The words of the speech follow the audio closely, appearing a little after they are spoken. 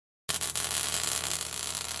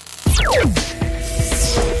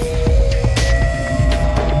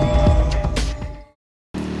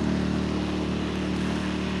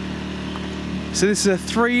So this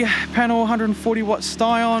is a 3-panel 140 watt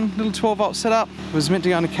Styon, little 12 volt setup. It was meant to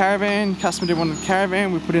go on a Caravan, customer didn't want a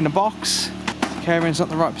Caravan, we put in a box. The Caravan's not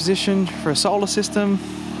in the right position for a solar system.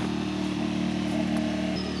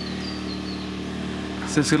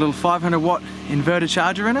 So it's got a little 500 watt inverter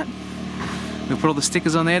charger in it. We'll put all the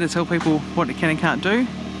stickers on there to tell people what it can and can't do.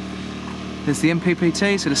 There's the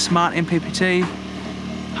MPPT, so the smart MPPT,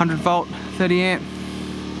 100 volt, 30 amp.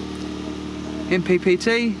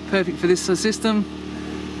 MPPT, perfect for this system.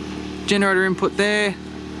 Generator input there.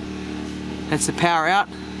 That's the power out.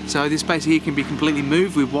 So this basically can be completely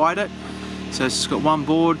moved, we've wired it. So it's just got one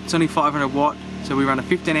board, it's only 500 watt. So we run a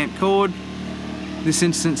 15 amp cord. This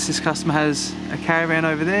instance, this customer has a Caravan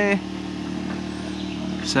over there.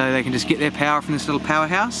 So they can just get their power from this little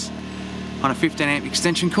powerhouse on a 15 amp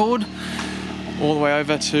extension cord all the way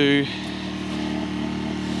over to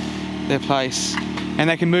their place. And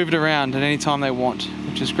they can move it around at any time they want,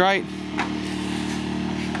 which is great.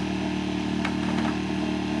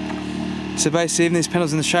 So basically, even these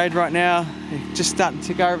panels in the shade right now, they're just starting to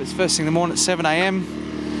tick over. It's first thing in the morning at 7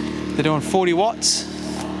 AM. They're doing 40 watts.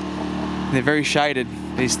 And they're very shaded.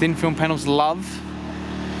 These thin film panels love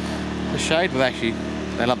the shade. Well, actually,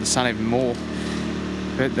 they love the sun even more.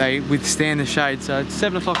 But they withstand the shade. So it's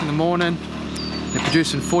 7 o'clock in the morning. They're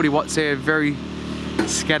producing 40 watts there, very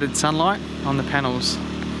scattered sunlight on the panels.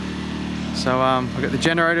 So I've got the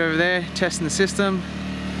generator over there testing the system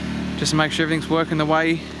just to make sure everything's working the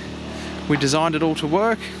way we designed it all to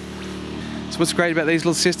work. So what's great about these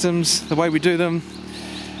little systems, the way we do them,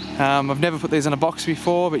 I've never put these on a box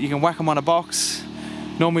before, but you can whack them on a box.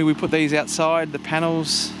 Normally we put these outside, the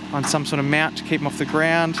panels, on some sort of mount to keep them off the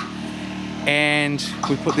ground, and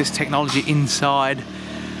we put this technology inside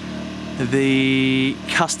the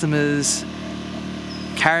customer's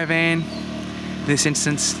Caravan. In this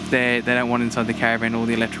instance, they don't want inside the Caravan all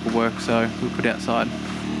the electrical work, so we put it outside.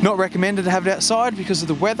 Not recommended to have it outside because of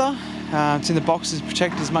the weather. It's in the boxes,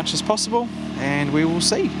 protected as much as possible, and we will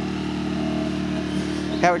see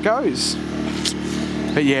how it goes.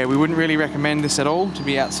 But yeah, we wouldn't really recommend this at all to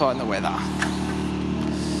be outside in the weather.